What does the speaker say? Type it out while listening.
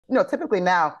typically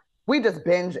now we just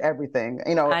binge everything.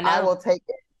 I I know. will take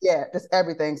it. Yeah, just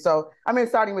everything. So, I mean,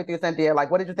 starting with you, Cynthia,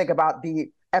 like, what did you think about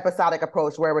the episodic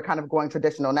approach where we're kind of going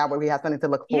traditional now where we have something to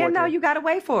look Yeah, forward no, to? you got to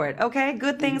wait for it. Okay.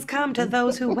 Good things come to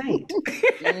those who wait.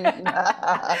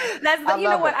 I You know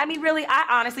love what? it. I mean, really, I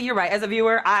honestly, you're right. As a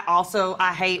viewer,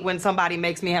 I hate when somebody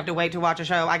makes me have to wait to watch a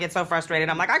show. I get so frustrated.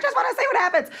 I'm like, I just want to see what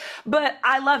happens. But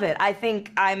I love it. I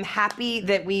think I'm happy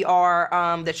that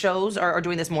that shows are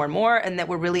doing this more and more, and that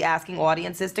we're really asking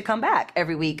audiences to come back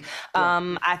every week.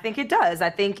 Yeah. I think it does. I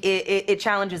think it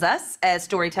challenges us as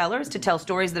storytellers to tell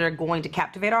stories that are going to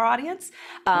captivate our audience,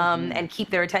 Hmm. and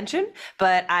keep their attention.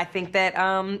 But I think that,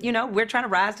 we're trying to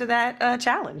rise to that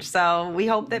challenge. So we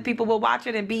hope that people will watch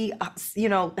it and be,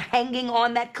 hanging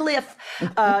on that cliff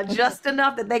just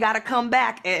enough that they got to come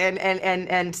back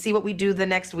and see what we do the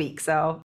next week. So